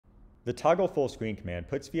The toggle full screen command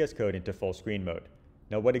puts VS Code into full screen mode.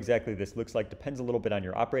 Now what exactly this looks like depends a little bit on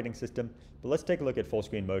your operating system, but let's take a look at full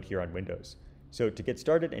screen mode here on Windows. So to get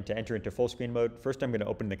started and to enter into full screen mode, first I'm going to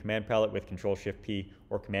open the command palette with Ctrl-Shift-P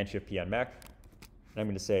or Command-Shift-P on Mac. And I'm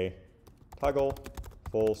going to say toggle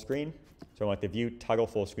full screen. So I want the view toggle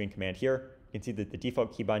full screen command here. You can see that the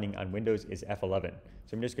default key binding on Windows is F11.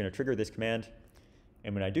 So I'm just going to trigger this command.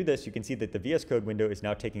 And when I do this, you can see that the VS Code window is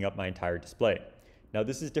now taking up my entire display. Now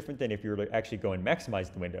this is different than if you were to actually go and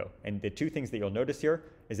maximize the window. And the two things that you'll notice here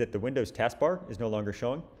is that the Windows taskbar is no longer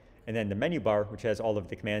showing. And then the menu bar, which has all of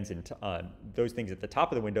the commands and those things at the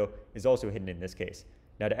top of the window, is also hidden in this case.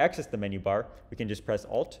 Now to access the menu bar, we can just press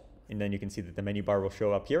Alt, and then you can see that the menu bar will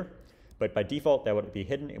show up here. But by default, that would be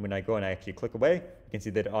hidden. And when I go and I actually click away, you can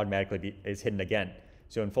see that it automatically is hidden again.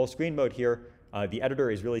 So in full screen mode here, the editor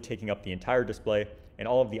is really taking up the entire display, and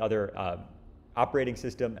all of the other operating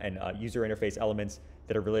system and user interface elements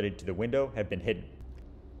that are related to the window have been hidden.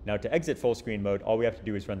 Now to exit full screen mode, all we have to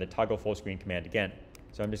do is run the toggle full screen command again.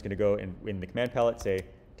 So I'm just going to go in the command palette, say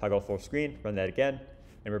toggle full screen, run that again,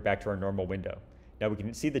 and we're back to our normal window. Now we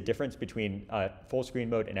can see the difference between full screen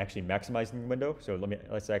mode and actually maximizing the window. So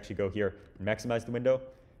let's actually go here and maximize the window.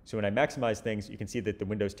 So when I maximize things, you can see that the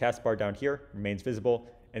Windows taskbar down here remains visible,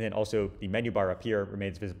 and then also the menu bar up here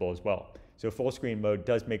remains visible as well. So full screen mode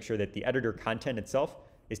does make sure that the editor content itself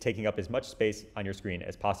is taking up as much space on your screen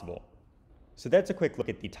as possible. So that's a quick look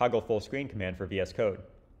at the toggle full screen command for VS Code.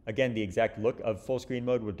 Again, the exact look of full screen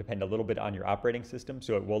mode would depend a little bit on your operating system,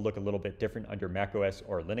 so it will look a little bit different under macOS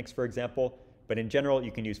or Linux, for example. But in general,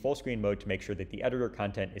 you can use full screen mode to make sure that the editor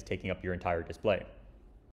content is taking up your entire display.